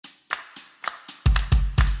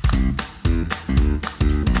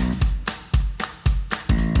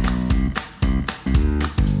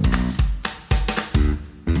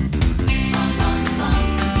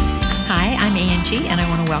Angie, and I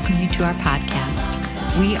want to welcome you to our podcast.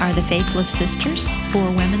 We are the Faith Lift Sisters, 4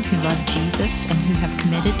 women who love Jesus and who have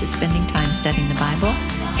committed to spending time studying the Bible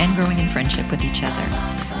and growing in friendship with each other.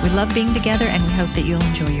 We love being together, and we hope that you'll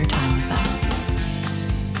enjoy your time with us.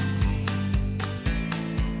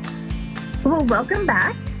 Well, welcome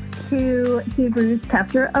back to Hebrews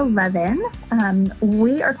chapter 11.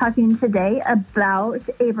 We are talking today about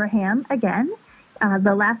Abraham again.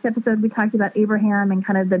 The last episode we talked about Abraham and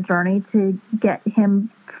kind of the journey to get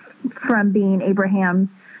him from being Abraham,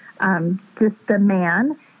 just the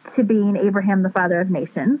man, to being Abraham, the father of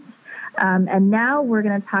nations. And now we're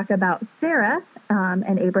going to talk about Sarah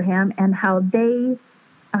and Abraham and how they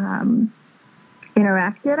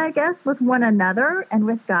interacted, I guess, with one another and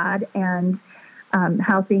with God, and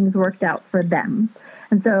how things worked out for them.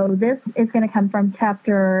 And so this is going to come from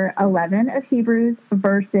chapter 11 of Hebrews,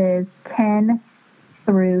 verses 10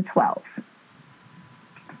 through 12.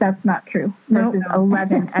 That's not true. Verses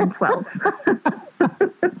 11 and 12.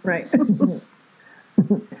 Right.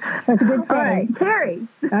 That's a good saying. All right, Carrie.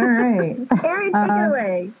 All right. Carrie, take it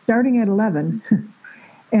away. Starting at 11.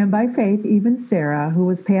 And by faith, even Sarah, who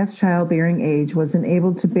was past childbearing age, was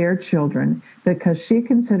enabled to bear children because she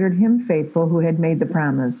considered him faithful who had made the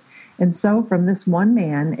promise. And so from this one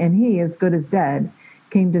man, and he as good as dead,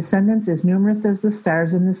 came descendants as numerous as the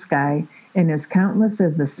stars in the sky and as countless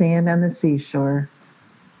as the sand on the seashore.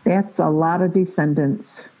 That's a lot of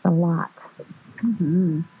descendants. A lot.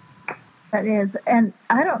 Mm-hmm. That is. And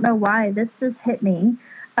I don't know why this just hit me,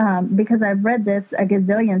 because I've read this a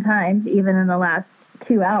gazillion times, even in the last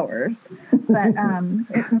 2 hours. But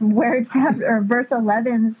where verse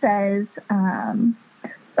 11 says,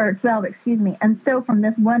 or 12, excuse me, and so from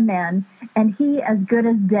this one man, and he as good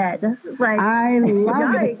as dead. Like, I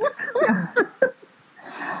love it.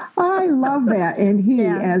 I love that. And he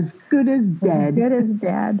as good as dead. Good as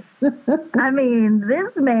dead. I mean,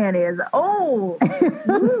 this man is old.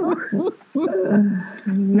 Yikes.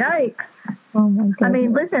 Oh my goodness. I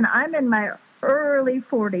mean, listen, I'm in my early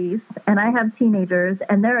 40s, and I have teenagers,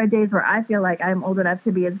 and there are days where I feel like I'm old enough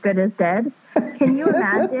to be as good as dead. Can you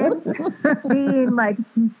imagine being, like,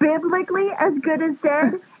 biblically as good as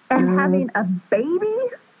dead and having a baby?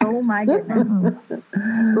 Oh, my goodness. A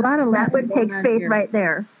lot of that would take faith here. right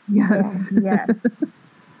there. Yes. Yes.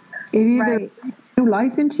 It either do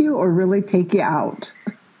life into you or really take you out.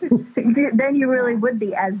 Then you really would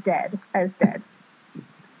be as dead.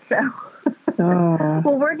 So... Oh.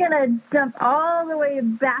 Well, we're going to jump all the way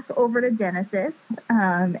back over to Genesis,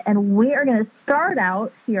 and we are going to start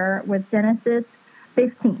out here with Genesis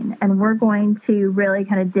 15, and we're going to really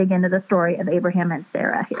kind of dig into the story of Abraham and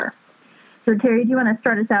Sarah here. So, Terry, do you want to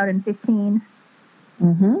start us out in 15?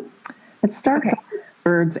 Mm-hmm. It starts off with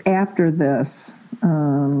words after this.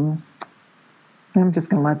 I'm just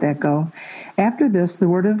going to let that go. After this, the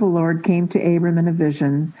word of the Lord came to Abram in a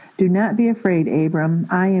vision. Do not be afraid, Abram.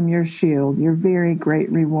 I am your shield, your very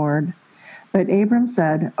great reward. But Abram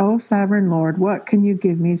said, O sovereign Lord, what can you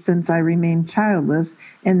give me since I remain childless,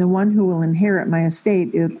 and the one who will inherit my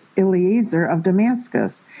estate is Eliezer of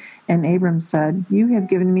Damascus? And Abram said, You have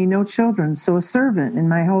given me no children, so a servant in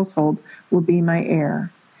my household will be my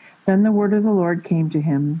heir. Then the word of the Lord came to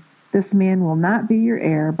him. This man will not be your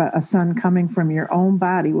heir, but a son coming from your own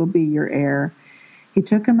body will be your heir. He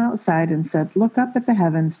took him outside and said, Look up at the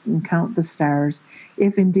heavens and count the stars,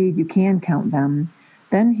 if indeed you can count them.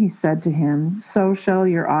 Then he said to him, So shall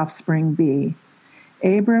your offspring be.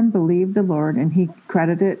 Abram believed the Lord, and he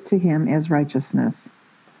credited it to him as righteousness.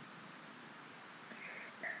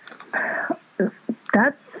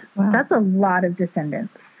 That's a lot of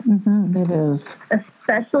descendants. Mm-hmm. It is.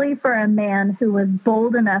 Especially for a man who was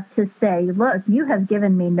bold enough to say, look, you have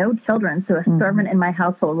given me no children, so a servant in my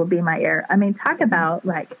household will be my heir. I mean, talk about,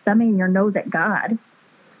 like, thumbing your nose at God.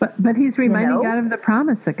 But he's reminding God of the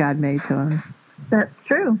promise that God made to him. That's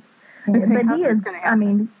true. But he is, I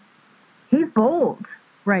mean, he's bold.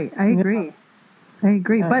 Right, I agree.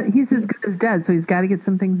 But he's as good as dead, so he's got to get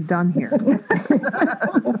some things done here.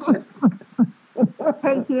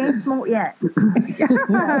 Hey, he ain't smoked yet. Yeah.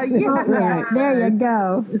 There you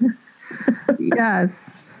go.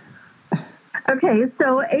 Yes. Okay,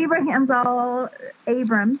 so Abram is,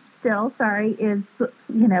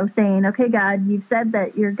 saying, okay, God, you've said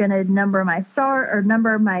that you're going to number my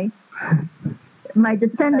number my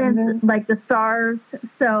descendants like the stars.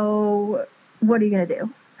 So what are you going to do?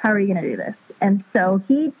 How are you going to do this? And so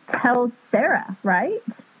he tells Sarah, right?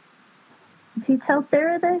 Did he tell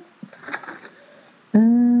Sarah this?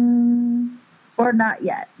 Or not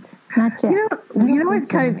yet? Not yet. You know what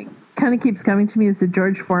kind of keeps coming to me is the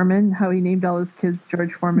George Foreman, how he named all his kids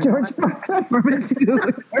George Foreman. George Foreman. Foreman 2.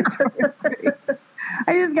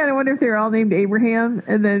 I just kind of wonder if they're all named Abraham,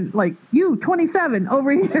 and then like you 27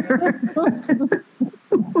 over here.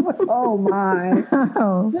 Oh my!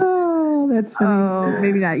 Oh, Oh, that's funny. Oh,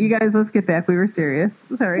 maybe not. You guys, let's get back. We were serious.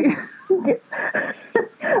 Sorry.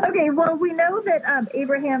 Okay, well, we know that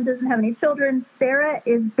Abraham doesn't have any children. Sarah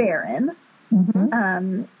is barren,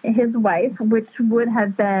 his wife, which would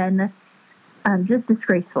have been just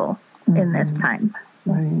disgraceful in this time.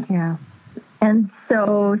 Right. Yeah. And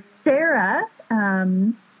so Sarah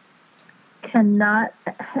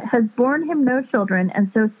has borne him no children.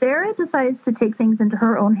 And so Sarah decides to take things into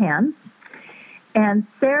her own hands. And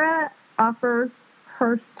Sarah offers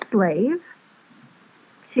her slave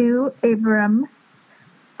to Abram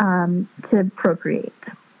to procreate.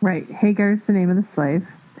 Right. Hagar's the name of the slave.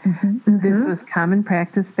 This was common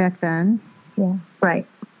practice back then. yeah. Right.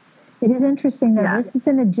 It is interesting that this is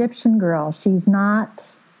an Egyptian girl. She's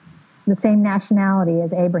not the same nationality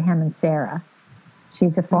as Abraham and Sarah.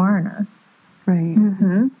 She's a foreigner. Right.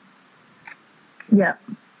 Mm-hmm. Yep.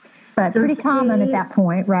 But So pretty common at she- that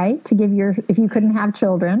point, right? To give if you couldn't have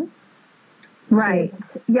children. Right.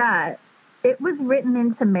 Yeah. It was written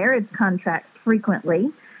into marriage contracts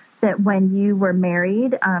frequently that when you were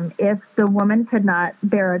married, if the woman could not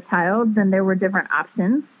bear a child, then there were different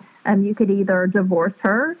options. You could either divorce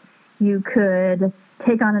her, you could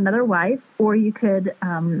take on another wife, or you could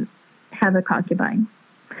have a concubine.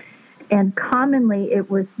 And commonly it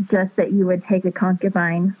was just that you would take a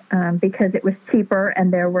concubine because it was cheaper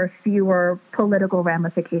and there were fewer political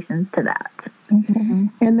ramifications to that.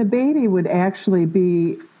 And the baby would actually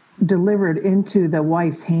be delivered into the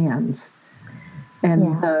wife's hands.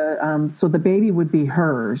 And so the baby would be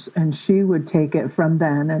hers, and she would take it from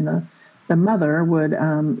then, and the mother would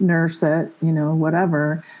nurse it,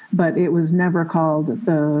 whatever. But it was never called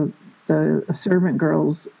the servant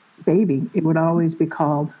girl's baby. It would always be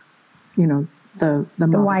called, the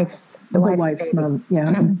mother. The wife's baby. mother.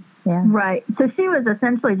 Yeah. Yeah. Right. So she was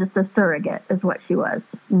essentially just a surrogate is what she was.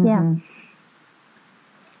 Yeah.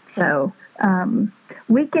 So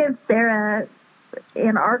we give Sarah,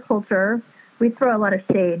 in our culture, we throw a lot of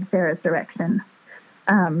shade Sarah's direction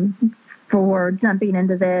for jumping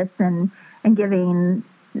into this and giving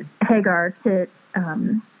Hagar to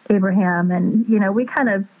Abraham. And,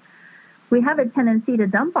 we have a tendency to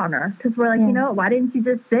dump on her because we're like, why didn't you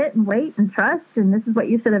just sit and wait and trust? And this is what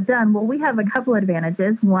you should have done. Well, we have a couple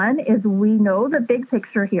advantages. One is we know the big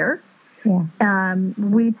picture here. Yeah.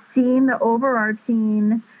 We've seen the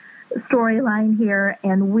overarching storyline here,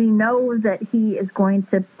 and we know that he is going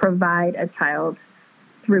to provide a child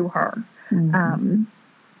through her.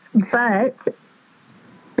 But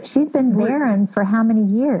She's been barren for how many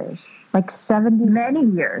years? Like 76 many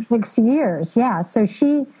years. years. Yeah. So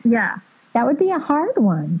that would be a hard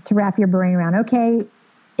one to wrap your brain around. Okay,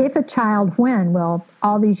 if a child, when? Well,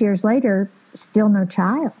 all these years later, still no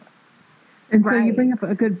child. And so you Right. bring up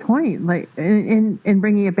a good point, like in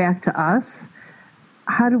bringing it back to us.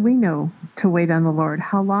 How do we know to wait on the Lord?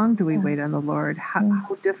 How long do we wait on the Lord?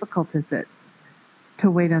 How difficult is it to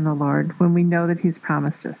wait on the Lord when we know that He's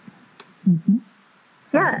promised us?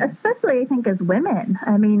 Yeah, especially I think as women.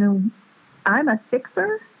 I mean, I'm a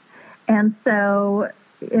fixer, and so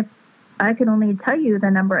if I could only tell you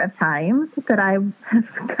the number of times that I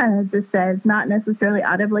have kind of just said, not necessarily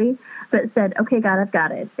audibly, but said, okay, God, I've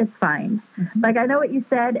got it. It's fine. Like, I know what you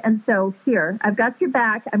said, and so here, I've got your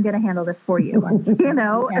back. I'm going to handle this for you,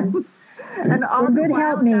 And all the good while,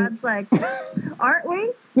 helpmates. God's like, aren't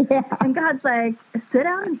we? Yeah. And God's like, sit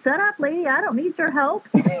down and shut up, lady. I don't need your help.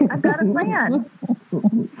 I've got a plan.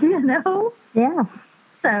 Yeah.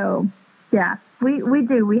 So, yeah, we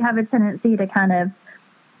do. We have a tendency to kind of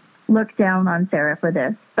look down on Sarah for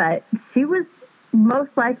this, but she was most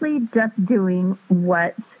likely just doing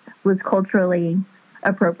what was culturally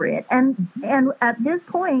appropriate. And at this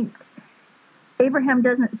point, Abraham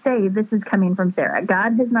doesn't say this is coming from Sarah.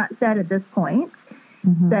 God has not said at this point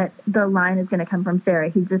that the line is going to come from Sarah.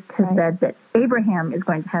 He just has said that Abraham is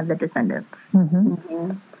going to have the descendants.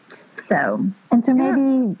 So, And so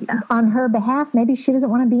maybe on her behalf, maybe she doesn't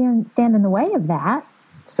want to stand in the way of that.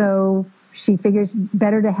 So she figures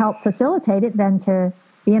better to help facilitate it than to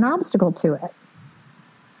be an obstacle to it.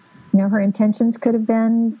 Her intentions could have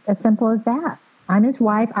been as simple as that. I'm his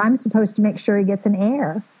wife. I'm supposed to make sure he gets an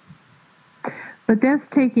heir. But that's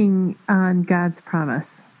taking on God's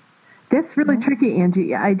promise. That's really tricky,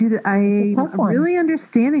 Angie. I'm tough one. really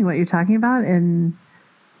understanding what you're talking about, and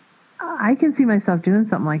I can see myself doing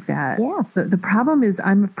something like that. Yeah. The problem is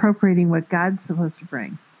I'm appropriating what God's supposed to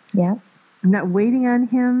bring. Yeah. I'm not waiting on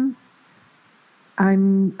Him.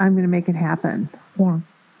 I'm going to make it happen. Yeah.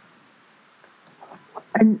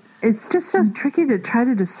 And it's just so tricky to try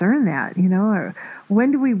to discern that, or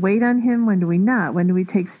when do we wait on him? When do we not? When do we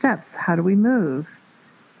take steps? How do we move?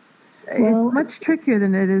 Well, it's much trickier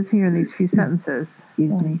than it is here in these few sentences.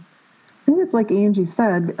 Excuse me. I think it's like Angie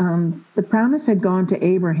said, the promise had gone to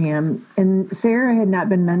Abraham, and Sarah had not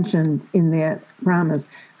been mentioned in that promise.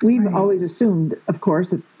 We've always assumed, of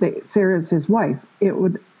course, that Sarah's his wife.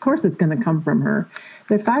 Of course, it's going to come from her.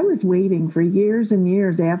 But if I was waiting for years and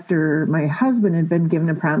years after my husband had been given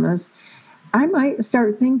a promise, I might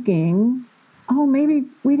start thinking, oh, maybe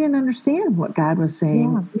we didn't understand what God was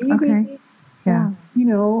saying. Yeah. Maybe, Yeah.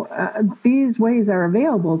 These ways are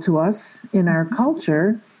available to us in our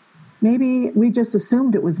culture. Maybe we just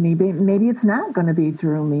assumed it was me. Maybe it's not going to be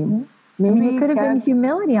through me. Maybe it could have been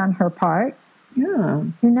humility on her part. Yeah.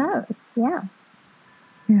 Who knows? Yeah.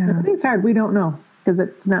 Yeah. It's hard. We don't know because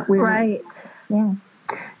it's not weird. Right. Yeah.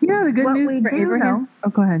 The good What news we for do Abraham. know- Oh,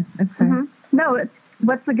 go ahead. I'm sorry. No,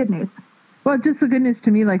 what's the good news? Well, just the good news to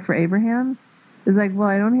me, like for Abraham, is like, well,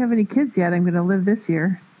 I don't have any kids yet. I'm going to live this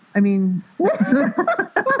year. I mean, I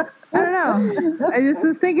don't know. I just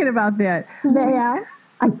was thinking about that. Yeah.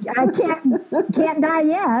 I can't die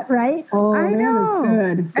yet, right? Oh, I know.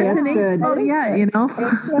 that is good. That's That's an good. well, yeah,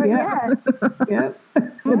 Not Yeah. yet. Yep.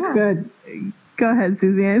 That's good. Go ahead,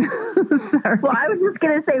 Suzanne. Sorry. Well, I was just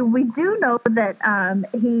going to say we do know that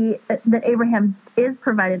that Abraham is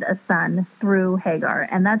provided a son through Hagar,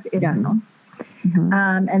 and that's Ishmael. Yes.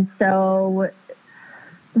 And so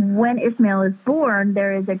when Ishmael is born,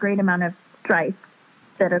 there is a great amount of strife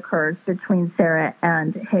that occurs between Sarah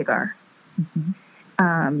and Hagar,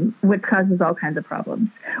 which causes all kinds of problems.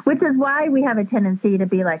 Which is why we have a tendency to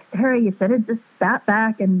be like, Sarah, you should have just sat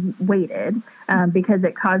back and waited, because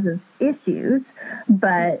it causes issues.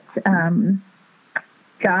 But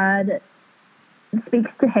God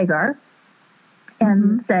speaks to Hagar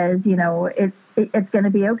and says, it's going to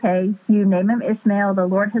be okay. You name him Ishmael. The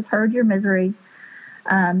Lord has heard your misery.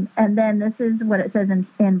 And then this is what it says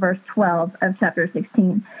in verse 12 of chapter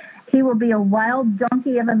 16. He will be a wild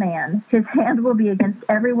donkey of a man. His hand will be against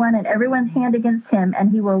everyone and everyone's hand against him,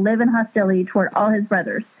 and he will live in hostility toward all his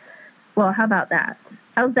brothers. Well, how about that?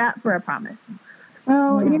 How's that for a promise?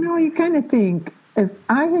 Well, you kind of think if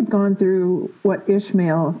I had gone through what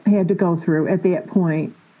Ishmael had to go through at that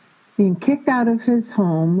point, being kicked out of his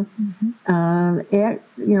home,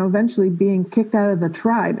 eventually being kicked out of the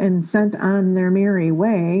tribe and sent on their merry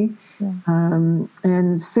way. Yeah.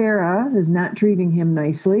 And Sarah is not treating him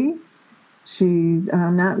nicely. She's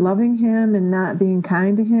not loving him and not being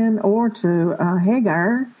kind to him or to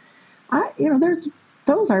Hagar.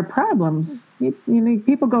 Those are problems.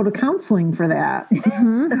 People go to counseling for that.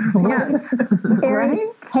 Yes. Right?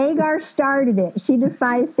 Hagar started it. She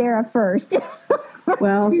despised Sarah first.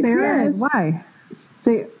 Well, Sarah Did. Why?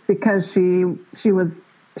 because she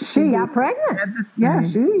got pregnant. Yeah,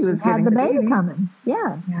 she was Had getting the baby coming.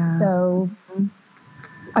 Yeah. So,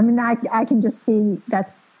 I mean, I can just see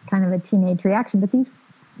that's kind of a teenage reaction. But these,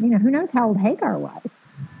 who knows how old Hagar was?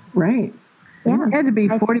 Right. Yeah. It had to be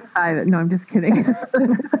 45. No, I'm just kidding.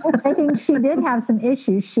 I think she did have some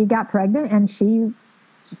issues. She got pregnant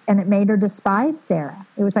and it made her despise Sarah.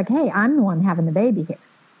 It was like, hey, I'm the one having the baby here.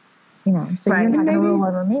 So Right. you're not going to Maybe- rule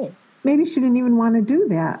over me. Maybe she didn't even want to do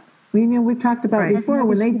that. We've talked about Right. before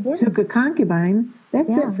when Maybe they she took a concubine.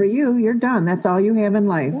 That's Yeah. it for you. You're done. That's all you have in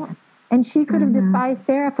life. Yeah. And she could have despised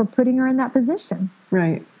Sarah for putting her in that position,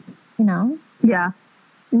 Right. Yeah.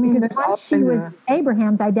 I mean, Because there's all once she kinds was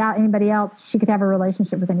Abraham's, I doubt anybody else, she could have a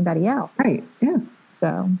relationship with anybody else. right. Yeah.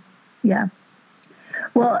 So, Yeah.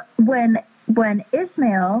 Well, when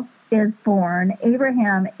Ishmael is born,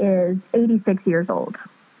 Abraham is 86 years old.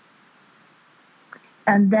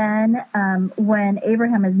 And then when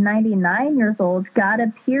Abraham is 99 years old, God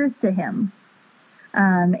appears to him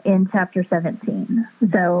in chapter 17.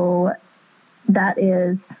 So that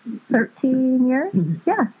is 13 years.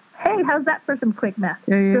 Yeah. Hey, how's that for some quick math?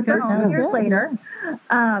 There you So go. 13 years Good, later,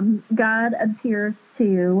 God appears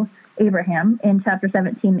to Abraham in chapter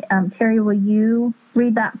 17. Terry, will you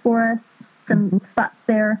read that for us? Some spots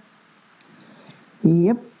there.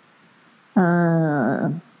 Yep.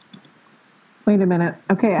 Wait a minute.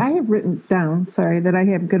 Okay, I have written down, that I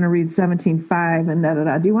am going to read 17:5 and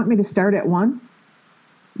da-da-da. Do you want me to start at 1?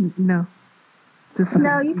 No. Just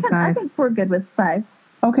No, you can. I 5. think we're good with 5.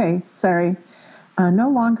 Okay, sorry. No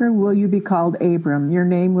longer will you be called Abram. Your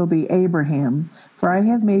name will be Abraham, for I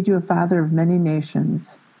have made you a father of many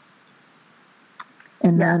nations.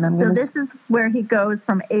 And then I'm So going this is where he goes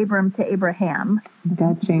from Abram to Abraham.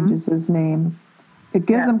 God changes his name. It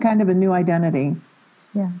gives him kind of a new identity.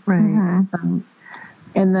 yeah. Right.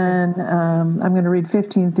 And then I'm going to read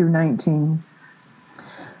 15 through 19.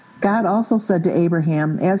 God also said to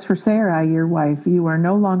Abraham, "As for Sarai, your wife, you are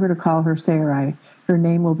no longer to call her Sarai. Her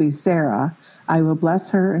name will be Sarah. I will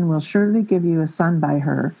bless her and will surely give you a son by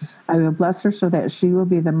her. I will bless her so that she will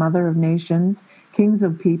be the mother of nations, kings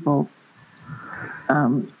of peoples."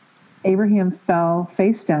 Abraham fell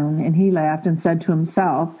face down, and he laughed and said to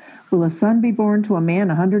himself, "Will a son be born to a man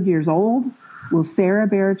 100 years old? Will Sarah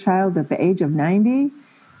bear a child at the age of 90?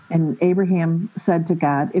 And Abraham said to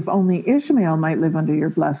God, "If only Ishmael might live under your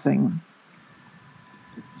blessing."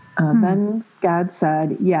 Then God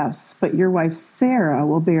said, "Yes, but your wife Sarah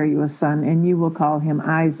will bear you a son, and you will call him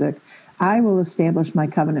Isaac. I will establish my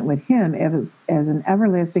covenant with him as an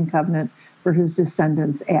everlasting covenant for his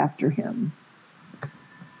descendants after him."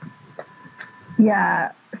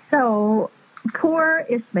 Yeah. So poor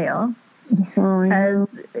Ishmael, as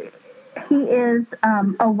he is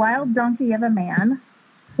a wild donkey of a man.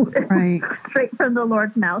 Right. Straight from the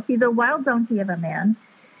Lord's mouth. He's a wild donkey of a man.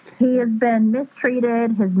 He has been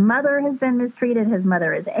mistreated. His mother has been mistreated. His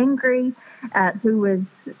mother is angry at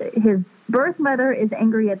his birth mother is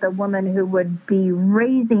angry at the woman who would be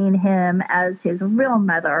raising him as his real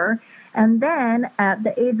mother. And then at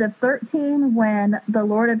the age of 13, when the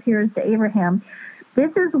Lord appears to Abraham,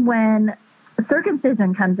 this is when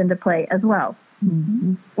circumcision comes into play as well.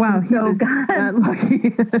 Mm-hmm. Wow, he was not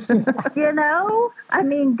lucky. I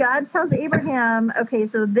mean, God tells Abraham, okay,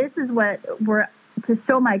 so this is what to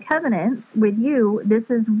show my covenant with you, this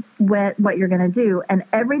is what you're going to do, and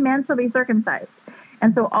every man shall be circumcised.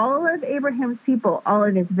 And so all of Abraham's people, all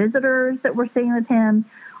of his visitors that were staying with him,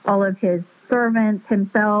 all of his servants,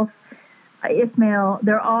 himself, Ishmael,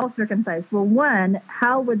 they're all circumcised. Well, one,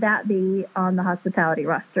 how would that be on the hospitality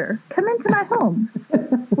roster? Come into my home.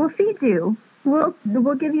 We'll feed you. We'll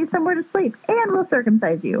give you somewhere to sleep, and we'll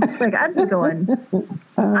circumcise you. Like, I'd be going,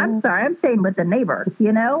 I'm sorry, I'm staying with the neighbor,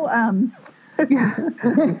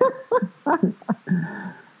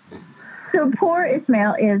 So poor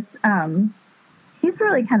Ishmael is, he's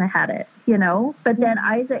really kind of had it, But then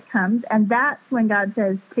Isaac comes, and that's when God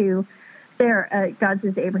says to Sarah, God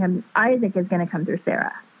says to Abraham, Isaac is going to come through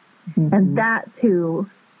Sarah. Mm-hmm. And that's who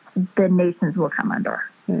the nations will come under.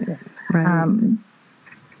 Right.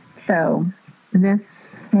 And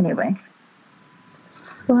that's anyway.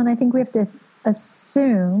 Well, and I think we have to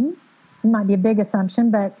assume, it might be a big assumption,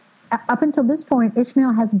 but up until this point,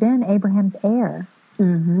 Ishmael has been Abraham's heir.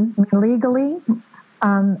 Mm-hmm. I mean, legally,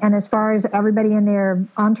 and as far as everybody in their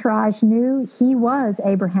entourage knew, he was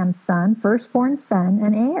Abraham's son, firstborn son,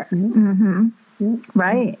 and heir. Mm-hmm.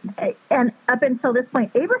 Right. And up until this point,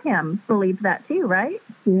 Abraham believed that too, right?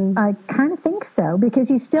 Yeah. I kind of think so, because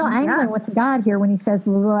he's still angling with God here when he says,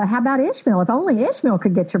 well, how about Ishmael? If only Ishmael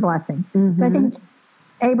could get your blessing. Mm-hmm. So I think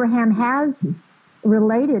Abraham has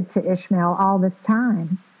related to Ishmael all this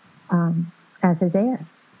time as his heir.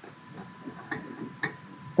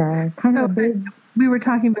 So kind of a big... We were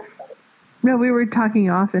talking before. No, we were talking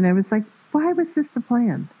off, and I was like, why was this the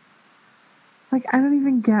plan? Like, I don't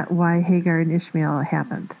even get why Hagar and Ishmael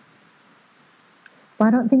happened. Well,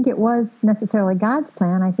 I don't think it was necessarily God's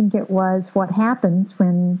plan. I think it was what happens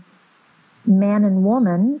when man and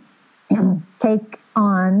woman take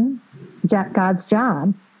on God's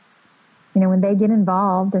job. When they get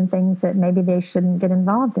involved in things that maybe they shouldn't get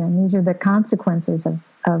involved in. These are the consequences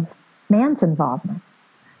of man's involvement.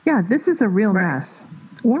 Yeah, this is a real mess.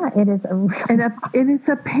 Yeah, it is a real and it's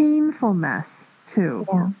a painful mess, too.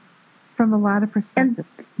 Yeah. From a lot of perspectives.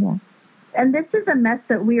 And this is a mess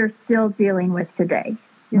that we are still dealing with today.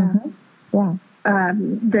 Yeah. Mm-hmm. Yeah.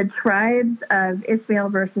 The tribes of Ishmael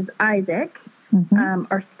versus Isaac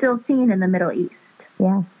are still seen in the Middle East.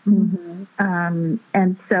 Yeah. Mm-hmm.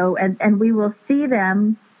 And we will see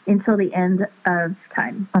them until the end of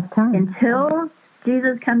time. Until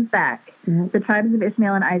Jesus comes back, the tribes of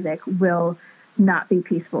Ishmael and Isaac will not be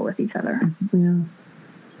peaceful with each other. Yeah.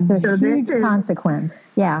 So huge consequence.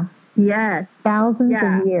 Yeah. Yes. Thousands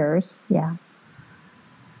of years. Yeah.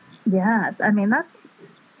 Yes. I mean,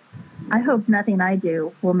 I hope nothing I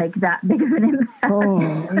do will make that big of an impact. Oh,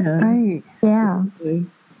 yeah. Right. Yeah.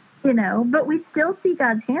 But we still see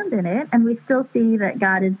God's hand in it, and we still see that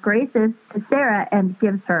God is gracious to Sarah and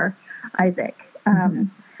gives her Isaac.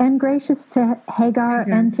 And gracious to Hagar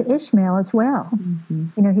and to Ishmael as well.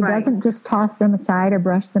 Mm-hmm. He doesn't just toss them aside or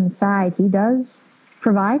brush them aside. He does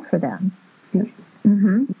provide for them. Yep.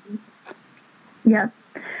 Mm-hmm. Yes.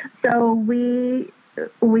 So we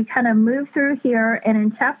kind of move through here, and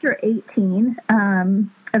in chapter 18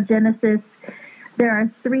 of Genesis, there are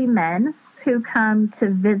 3 men who come to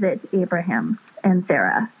visit Abraham and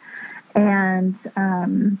Sarah. And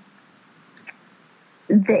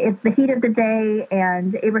it's the heat of the day,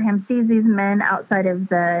 and Abraham sees these men outside of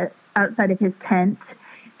his tent,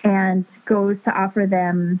 and goes to offer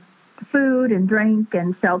them food and drink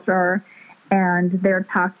and shelter, and they're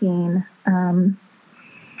talking, and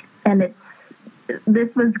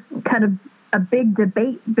this was kind of a big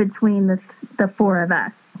debate between the four of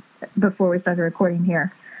us before we started recording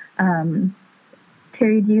here.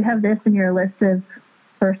 Terry, do you have this in your list of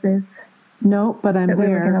verses? No, but I'm that we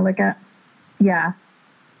were there. going to look at? Yeah.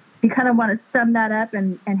 You kind of want to sum that up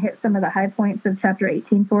and hit some of the high points of chapter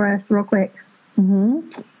 18 for us real quick.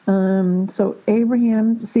 So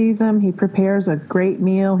Abraham sees them. He prepares a great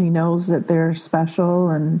meal. He knows that they're special,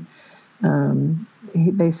 and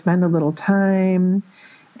they spend a little time.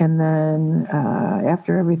 And then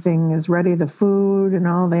after everything is ready, the food and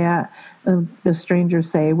all that, the strangers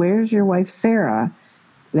say, "Where's your wife Sarah?"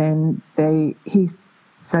 Then he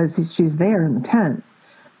says she's there in the tent.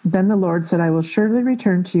 Then the Lord said, "I will surely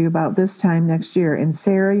return to you about this time next year, and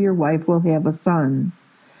Sarah, your wife, will have a son."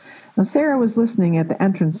 Now, Sarah was listening at the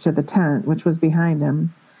entrance to the tent, which was behind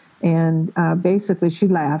him, and basically she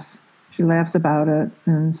laughs. She laughs about it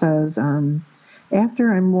and says,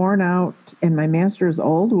 "After I'm worn out and my master is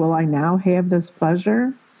old, will I now have this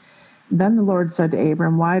pleasure?" Then the Lord said to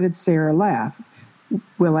Abram, "Why did Sarah laugh?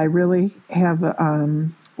 Will I really have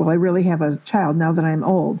a child now that I'm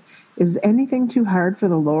old? Is anything too hard for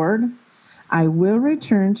the Lord? I will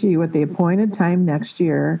return to you at the appointed time next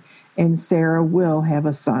year, and Sarah will have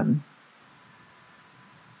a son."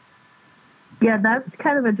 Yeah, that's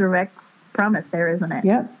kind of a direct promise there, isn't it?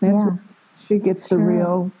 Yep, what she gets the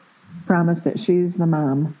real promise that she's the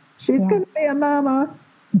mom. She's going to be a mama.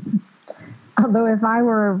 Although if I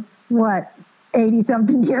were,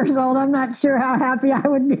 80-something years old, I'm not sure how happy I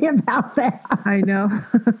would be about that. I know.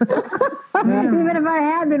 Even if I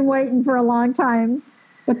had been waiting for a long time.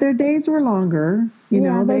 But their days were longer. You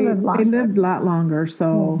know, they lived a lot longer.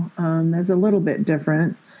 So there's a little bit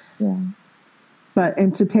different. Yeah. But,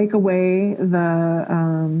 and to take away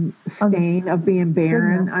the stain of being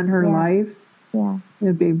barren on her life,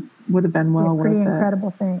 it would have been well worth it. Pretty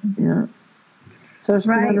incredible thing. Yeah. So,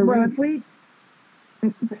 right. Well, if we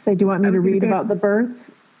say, do you want me to read about the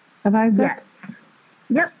birth of Isaac? Yes.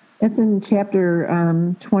 Yep. It's in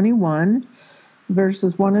chapter 21,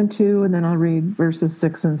 verses 1 and 2, and then I'll read verses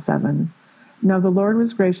 6 and 7. Now the Lord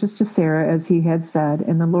was gracious to Sarah as he had said,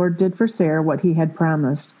 and the Lord did for Sarah what he had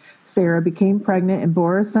promised. Sarah became pregnant and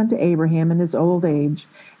bore a son to Abraham in his old age,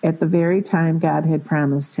 at the very time God had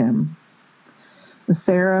promised him.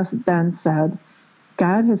 Sarah then said,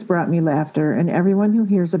 "God has brought me laughter, and everyone who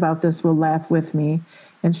hears about this will laugh with me."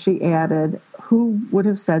 And she added, "Who would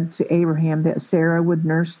have said to Abraham that Sarah would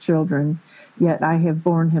nurse children? Yet I have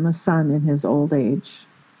borne him a son in his old age."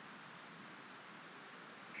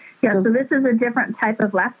 Yeah, so this is a different type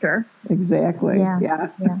of laughter. Exactly. Yeah.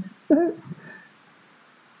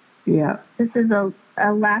 Yeah. This is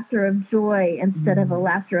a laughter of joy instead of a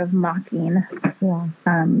laughter of mocking,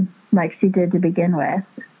 like she did to begin with.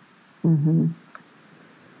 Mm-hmm.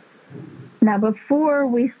 Now, before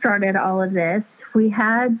we started all of this, we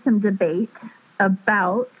had some debate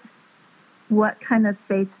about what kind of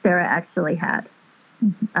faith Sarah actually had.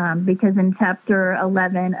 Because in chapter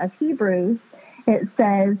 11 of Hebrews, it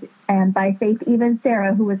says, "And by faith even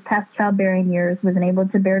Sarah, who was past childbearing years, was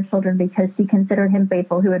enabled to bear children because she considered him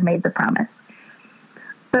faithful who had made the promise."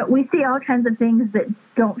 But we see all kinds of things that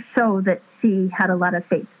don't show that she had a lot of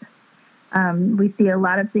faith. We see a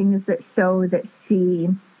lot of things that show that she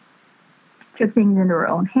took things into her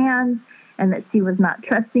own hands and that she was not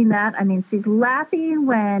trusting that. I mean, she's laughing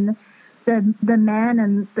when the men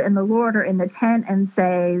and the Lord are in the tent and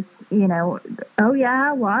says, "Oh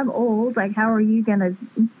yeah, well, I'm old. Like, how are you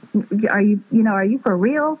are you for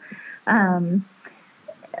real?"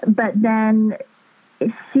 But then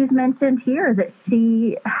she's mentioned here that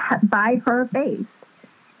she, by her faith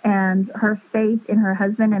and her faith in her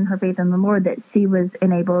husband and her faith in the Lord, that she was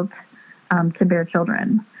enabled to bear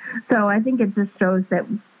children. So I think it just shows that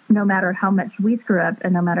no matter how much we screw up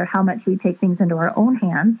and no matter how much we take things into our own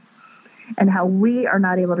hands and how we are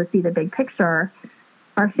not able to see the big picture,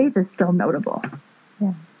 our faith is still notable.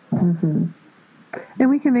 Yeah. Mm-hmm. And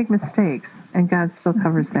we can make mistakes, and God still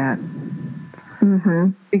covers that.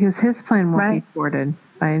 Mm-hmm. Because his plan won't be thwarted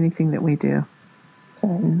by anything that we do. That's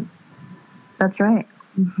right. That's right.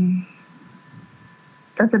 Mm-hmm.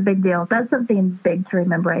 That's a big deal. That's something big to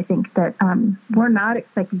remember, I think, that we're not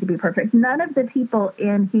expected to be perfect. None of the people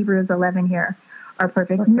in Hebrews 11 here are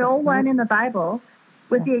perfect. No one in the Bible,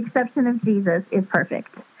 with the exception of Jesus, is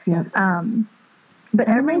perfect. Yeah. But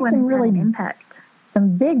everyone has an impact.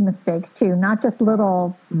 some big mistakes too, not just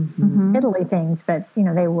little fiddly things, but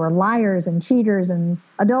they were liars and cheaters and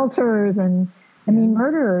adulterers and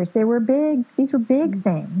murderers. These were big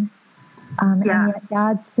things. And yet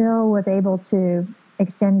God still was able to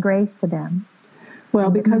extend grace to them. Well,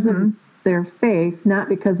 because of their faith, not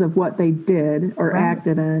because of what they did or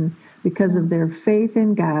acted on, because of their faith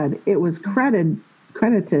in God, it was credited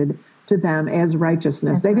to them as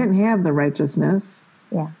righteousness. They didn't have the righteousness.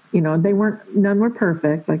 Yeah. None were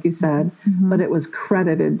perfect, like you said, but it was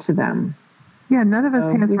credited to them. Yeah, none of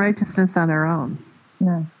us has righteousness on our own.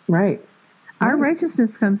 No. Right. Our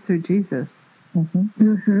righteousness comes through Jesus.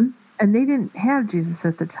 And they didn't have Jesus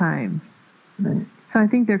at the time. Right. So I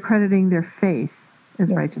think they're crediting their faith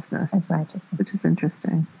as righteousness. As righteousness. Which is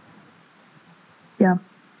interesting. Yeah.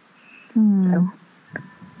 So,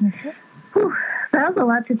 whew, that was a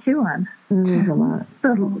lot to chew on. It is a lot.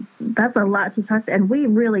 That's a lot to talk to, and we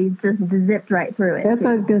really just zipped right through it. That's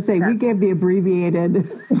what I was going to say. We gave the abbreviated,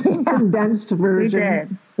 condensed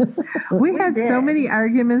version. We did. We had so many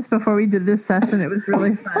arguments before we did this session. It was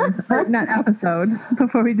really fun. Or not episode,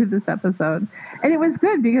 before we did this episode. And it was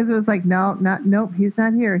good because it was like, nope, he's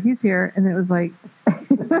not here. He's here. And it was like,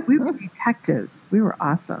 we were detectives. We were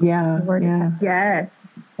awesome. Yeah. Yes.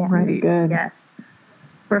 Right. Good. Yes.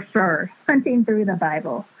 For sure. Hunting through the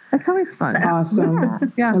Bible. That's always fun.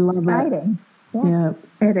 Awesome. Yeah. I love Exciting. it. Yeah.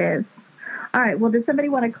 It is. All right. Well, does somebody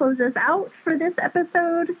want to close us out for this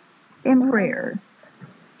episode in prayer?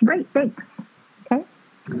 Great. Thanks. Okay.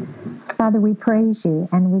 Father, we praise you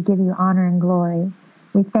and we give you honor and glory.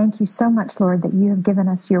 We thank you so much, Lord, that you have given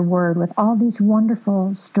us your word with all these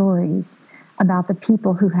wonderful stories about the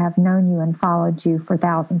people who have known you and followed you for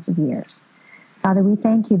thousands of years. Father, we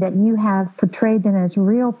thank you that you have portrayed them as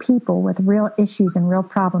real people with real issues and real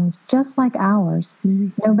problems, just like ours.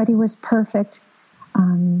 Nobody was perfect,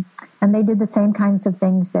 and they did the same kinds of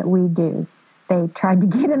things that we do. They tried to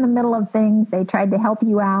get in the middle of things. They tried to help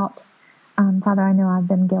you out. Father, I know I've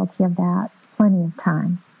been guilty of that plenty of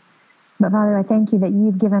times. But Father, I thank you that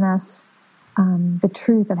you've given us the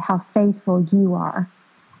truth of how faithful you are,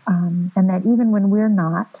 and that even when we're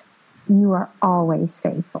not, you are always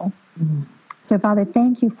faithful. So, Father,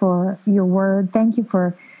 thank you for your word. Thank you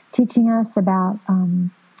for teaching us about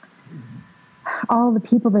all the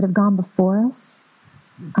people that have gone before us.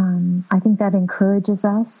 I think that encourages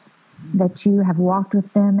us, that you have walked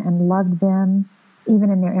with them and loved them,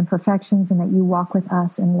 even in their imperfections, and that you walk with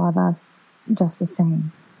us and love us just the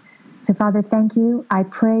same. So, Father, thank you. I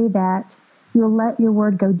pray that you'll let your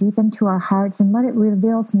word go deep into our hearts and let it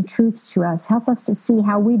reveal some truths to us. Help us to see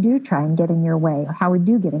how we do try and get in your way, or how we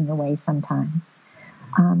do get in your way sometimes.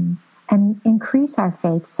 And increase our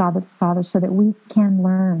faith, Father, so that we can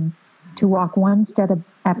learn to walk one step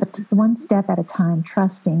at a time,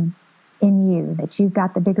 trusting in you, that you've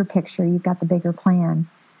got the bigger picture, you've got the bigger plan,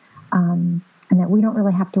 and that we don't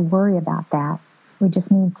really have to worry about that. We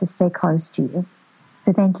just need to stay close to you.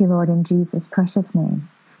 So thank you, Lord, in Jesus' precious name.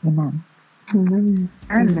 Amen.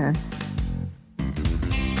 Amen.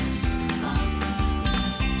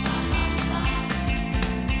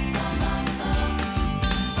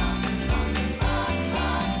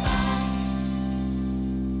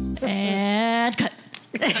 And cut.